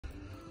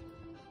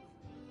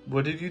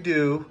What did you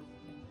do?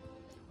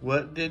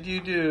 What did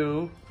you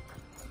do?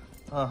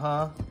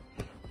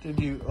 Did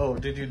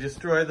you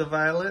destroy the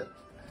violet?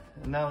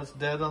 And now it's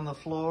dead on the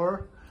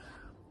floor?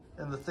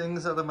 And the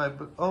things out of my,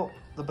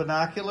 the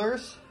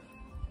binoculars?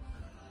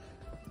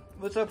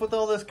 What's up with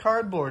all this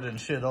cardboard and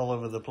shit all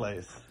over the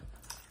place?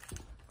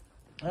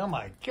 Oh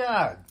my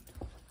God.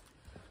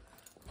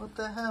 What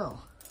the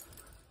hell?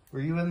 Were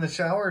you in the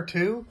shower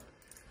too?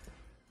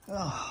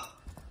 Oh,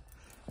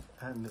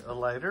 and a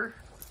lighter.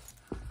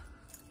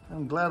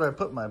 I'm glad I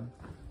put my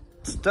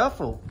stuff,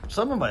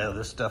 some of my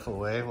other stuff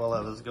away while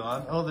I was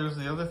gone. Oh, there's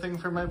the other thing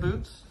for my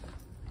boots.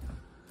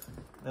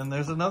 And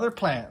there's another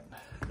plant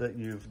that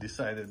you've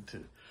decided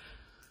to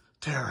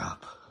tear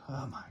up.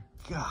 Oh my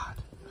God.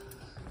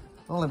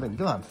 Only been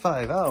gone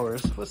 5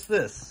 hours. What's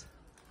this?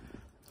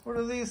 What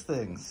are these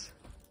things?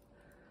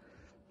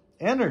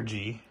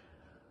 Energy?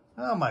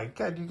 Oh my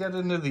God, you got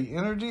into the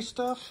energy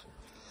stuff?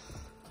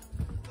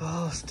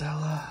 Oh,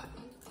 Stella.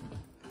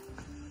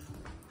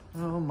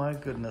 Oh my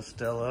goodness,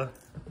 Stella.